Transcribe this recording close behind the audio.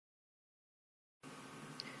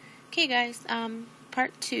Okay guys,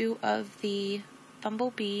 part 2 of the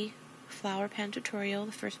Bumblebee flower pen tutorial.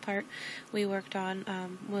 The first part we worked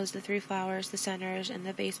on was the 3 flowers, the centers, and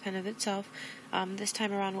the base pen of itself. This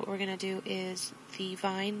time around what we're going to do is the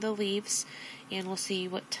vine, the leaves, and we'll see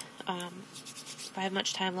what, if I have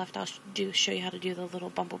much time left, I'll show you how to do the little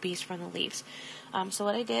bumblebees from the leaves. So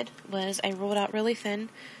what I did was I rolled out really thin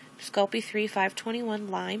Sculpey 3 521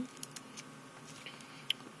 lime.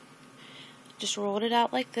 Just rolled it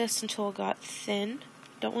out like this until it got thin.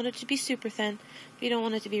 Don't want it to be super thin, but you don't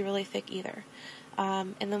want it to be really thick either.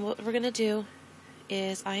 And then what we're going to do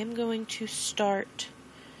is I am going to start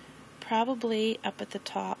probably up at the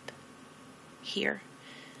top here.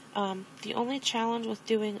 The only challenge with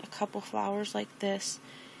doing a couple flowers like this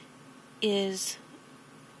is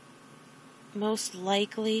most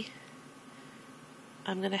likely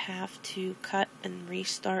I'm going to have to cut and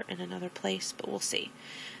restart in another place, but we'll see.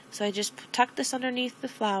 So I just tucked this underneath the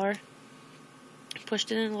flower,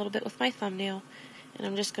 pushed it in a little bit with my thumbnail, and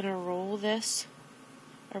I'm just going to roll this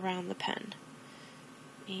around the pen.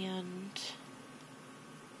 And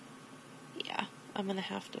yeah, I'm going to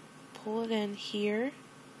have to pull it in here,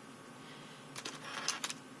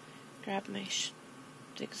 grab my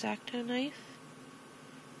X-Acto knife,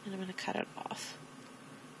 and I'm going to cut it off.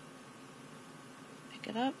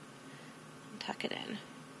 Pick it up and tuck it in.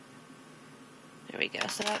 There we go,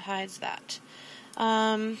 so that hides that.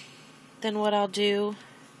 Then what I'll do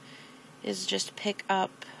is just pick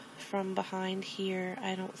up from behind here.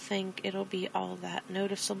 I don't think it'll be all that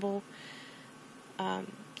noticeable. So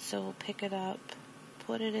we'll pick it up,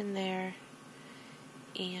 put it in there,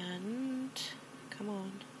 and come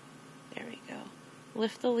on. There we go.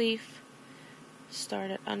 Lift the leaf,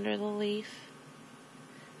 start it under the leaf,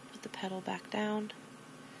 put the petal back down,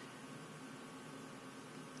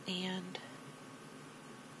 and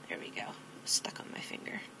there we go. Stuck on my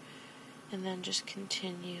finger. And then just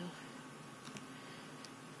continue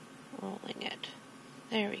rolling it.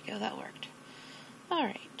 There we go. That worked.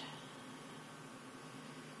 Alright.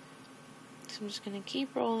 So I'm just going to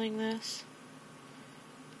keep rolling this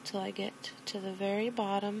until I get to the very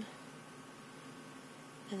bottom.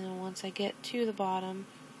 And then once I get to the bottom,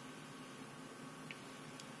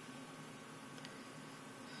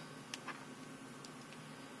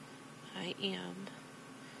 I am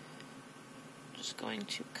just going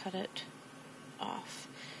to cut it off.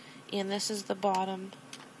 And this is the bottom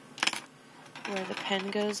where the pen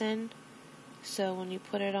goes in. So when you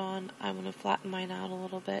put it on, I'm going to flatten mine out a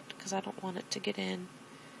little bit because I don't want it to get in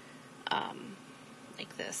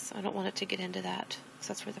like this. I don't want it to get into that because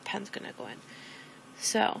that's where the pen's going to go in.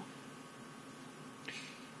 So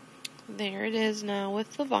there it is now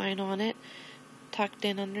with the vine on it, tucked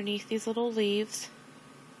in underneath these little leaves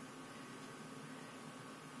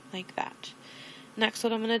like that. Next,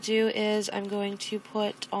 what I'm going to do is I'm going to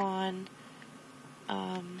put on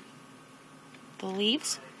the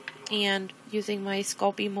leaves, and using my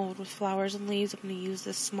Sculpey mold with flowers and leaves, I'm going to use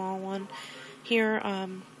this small one here,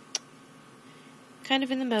 kind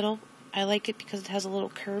of in the middle. I like it because it has a little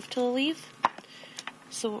curve to the leaf.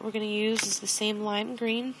 So what we're going to use is the same lime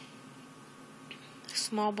green, a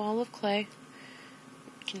small ball of clay,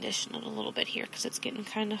 condition it a little bit here because it's getting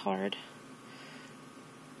kind of hard.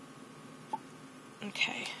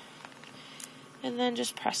 Okay, and then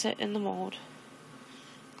just press it in the mold.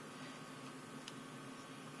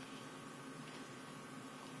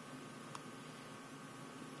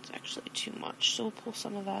 It's actually too much, so we'll pull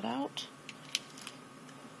some of that out.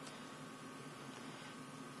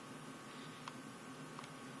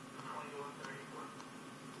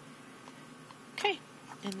 Okay,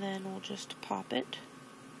 and then we'll just pop it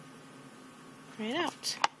right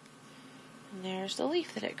out. And there's the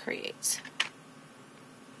leaf that it creates.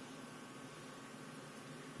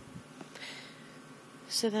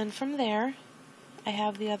 So then from there, I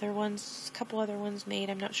have the other ones, a couple other ones made.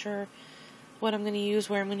 I'm not sure what I'm going to use,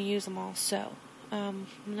 where I'm going to use them all. So I'm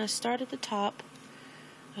going to start at the top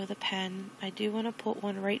of the pen. I do want to put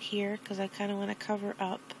one right here because I kind of want to cover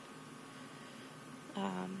up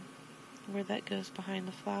where that goes behind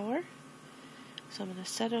the flower. So I'm going to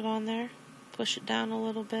set it on there, push it down a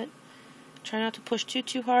little bit. Try not to push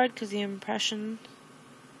too hard because the impression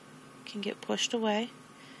can get pushed away.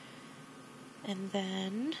 And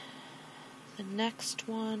then the next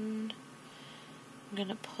one I'm going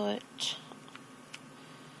to put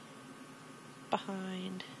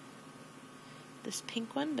behind this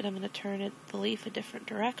pink one, but I'm going to turn the leaf a different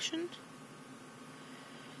direction.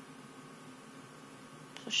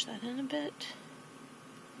 Push that in a bit.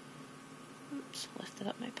 Oops, lifted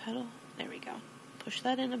up my petal. There we go. Push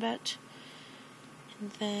that in a bit.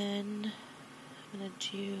 And then I'm going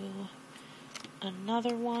to do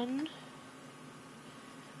another one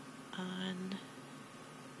on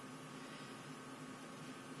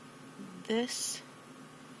this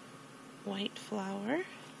white flower.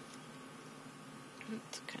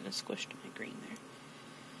 It's kind of squished my green there.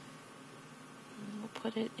 And we'll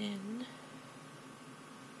put it in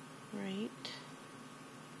right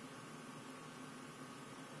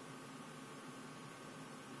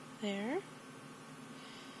there.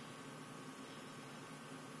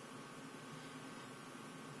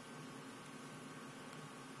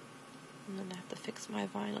 And then I have to fix my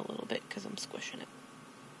vine a little bit because I'm squishing it.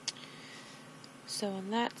 So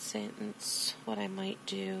in that sentence, what I might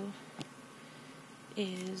do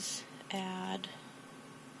is add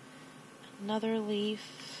another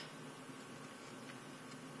leaf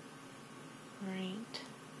right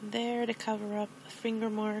there to cover up a finger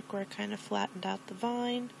mark where I kind of flattened out the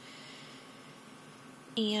vine.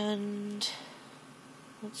 And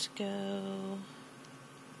let's go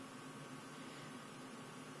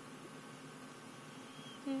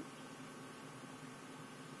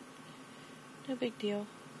no big deal.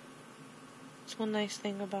 It's one nice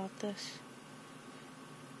thing about this.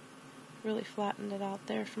 Really flattened it out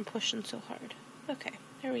there from pushing so hard. Okay,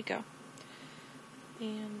 there we go.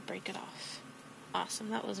 And break it off.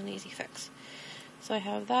 Awesome, that was an easy fix. So I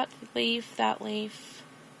have that leaf,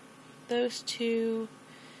 those two,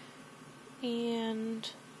 and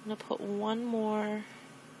I'm going to put one more,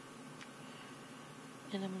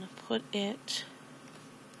 and I'm going to put it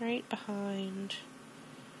right behind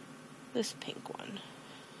this pink one.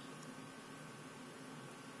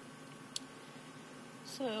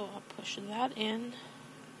 So I'll push that in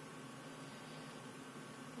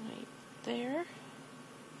right there,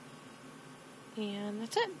 and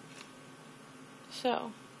that's it.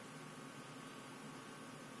 So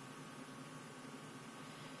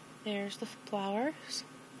there's the flowers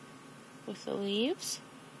with the leaves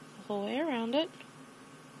the whole way around it,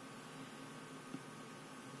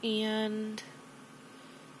 and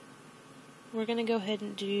we're going to go ahead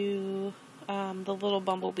and do the little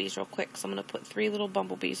bumblebees real quick. So I'm going to put 3 little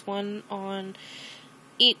bumblebees, one on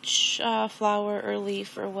each flower or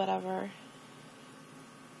leaf or whatever.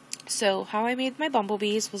 So how I made my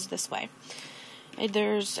bumblebees was this way. I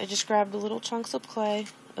just grabbed the little chunks of clay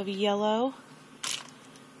of yellow,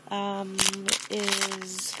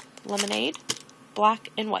 is lemonade, black,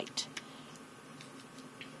 and white.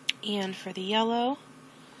 And for the yellow,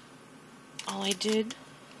 all I did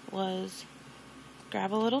was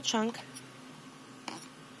grab a little chunk,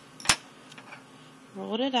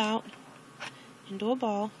 rolled it out into a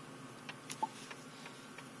ball,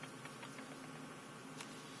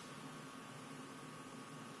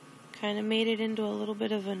 kind of made it into a little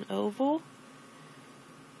bit of an oval,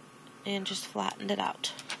 and just flattened it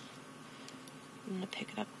out. I'm going to pick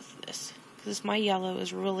it up with this, because my yellow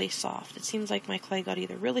is really soft. It seems like my clay got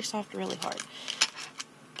either really soft or really hard.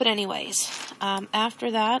 But anyways, after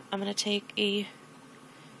that, I'm going to take a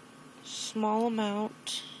small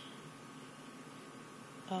amount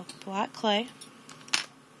of black clay,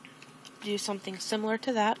 do something similar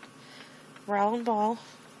to that, round ball.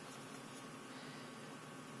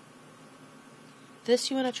 This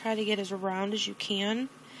you want to try to get as round as you can,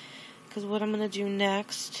 because what I'm going to do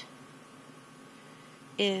next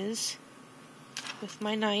is, with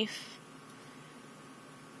my knife,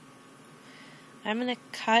 I'm going to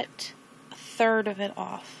cut 1/3 of it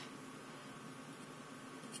off,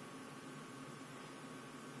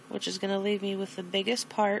 which is going to leave me with the biggest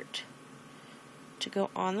part to go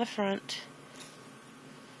on the front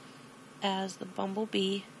as the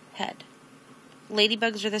bumblebee head.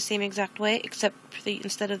 Ladybugs are the same exact way, except for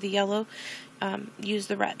instead of the yellow, use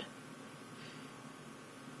the red.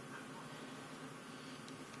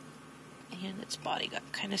 And its body got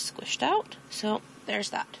kind of squished out, so there's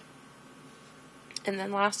that. And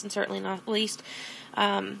then last and certainly not least,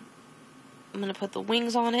 I'm going to put the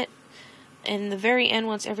wings on it. In the very end,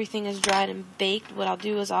 once everything is dried and baked, what I'll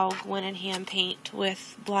do is I'll go in and hand paint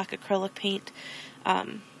with black acrylic paint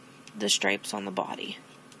the stripes on the body.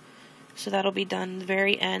 So that'll be done the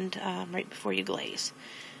very end, right before you glaze.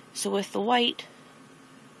 So with the white,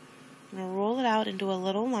 I'm going to roll it out into a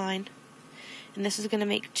little line, and this is going to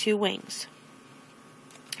make 2 wings.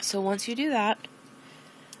 So once you do that,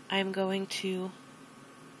 I'm going to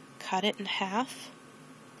cut it in half,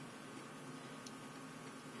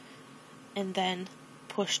 and then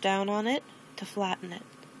push down on it to flatten it.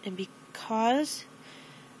 And because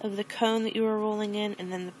of the cone that you were rolling in,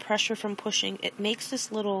 and then the pressure from pushing, it makes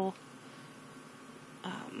this little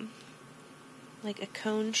like a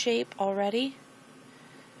cone shape already,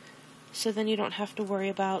 so then you don't have to worry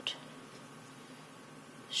about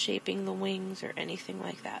shaping the wings or anything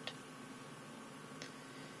like that.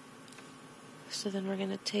 So then we're going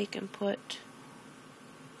to take and put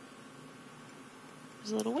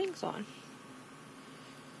his little wings on.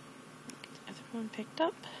 Get the other one picked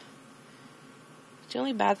up. The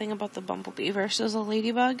only bad thing about the bumblebee versus a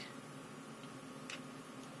ladybug,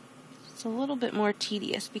 it's a little bit more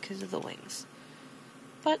tedious because of the wings.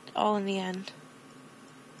 But all in the end,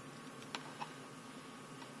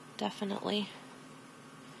 definitely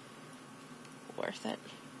worth it.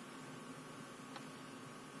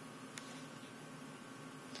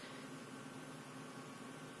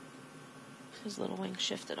 His little wings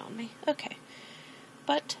shifted on me. Okay.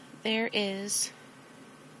 But there is...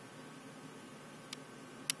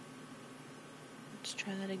 Let's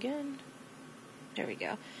try that again. There we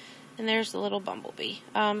go. And there's the little bumblebee.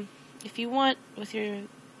 If you want,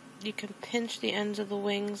 you can pinch the ends of the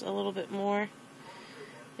wings a little bit more.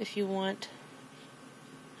 If you want.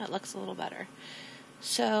 That looks a little better.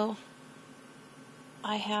 So,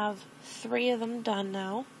 I have 3 of them done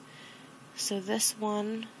now. So this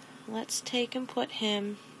one... Let's take and put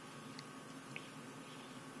him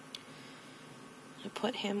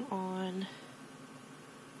on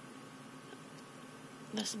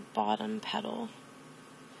this bottom petal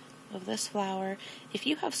of this flower. If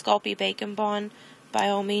you have Sculpey Bacon Bond, by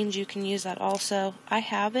all means you can use that also. I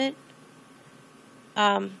have it.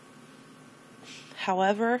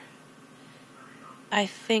 However, I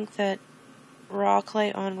think that raw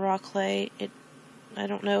clay on raw clay, I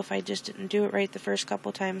don't know if I just didn't do it right the first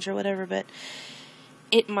couple times or whatever, but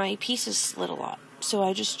my pieces slid a lot. So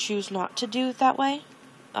I just choose not to do it that way.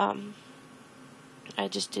 I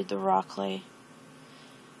just did the raw clay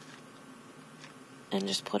and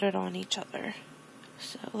just put it on each other.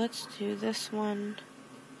 So let's do this one.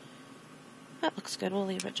 That looks good. We'll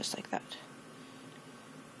leave it just like that,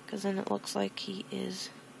 because then it looks like he is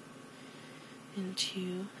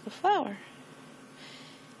into the flower.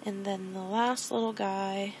 And then the last little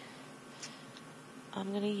guy I'm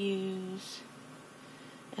going to use,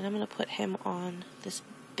 and I'm going to put him on this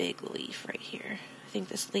big leaf right here. I think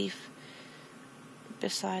this leaf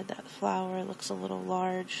beside that flower looks a little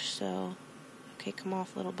large, so, okay, come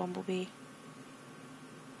off, little bumblebee.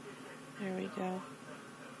 There we go.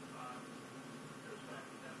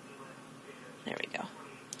 There we go.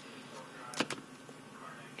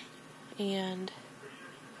 And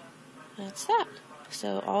that's that.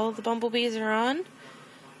 So all of the bumblebees are on,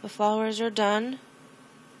 the flowers are done,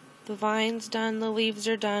 the vine's done, the leaves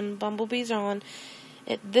are done, bumblebees are on.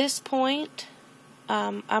 At this point,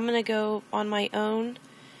 I'm going to go on my own,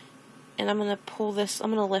 and I'm going to pull this,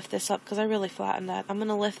 I'm going to lift this up, because I really flattened that. I'm going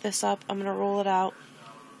to lift this up, I'm going to roll it out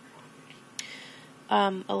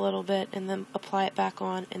a little bit, and then apply it back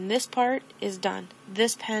on. And this part is done.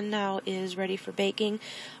 This pen now is ready for baking.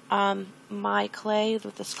 My clay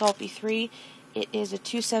with the Sculpey 3, it is a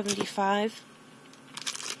 275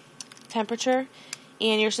 temperature,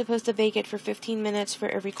 and you're supposed to bake it for 15 minutes for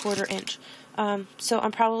every 1/4 inch. So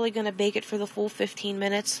I'm probably going to bake it for the full 15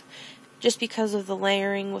 minutes, just because of the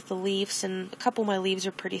layering with the leaves, and a couple of my leaves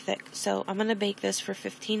are pretty thick. So I'm going to bake this for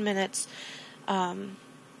 15 minutes, and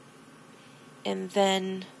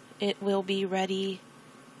then it will be ready,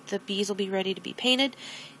 the bees will be ready to be painted,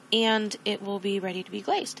 and it will be ready to be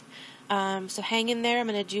glazed. So hang in there. I'm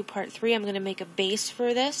going to do part 3. I'm going to make a base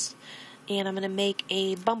for this, and I'm going to make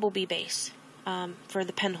a bumblebee base for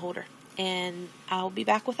the pen holder, and I'll be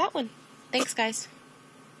back with that one. Thanks, guys.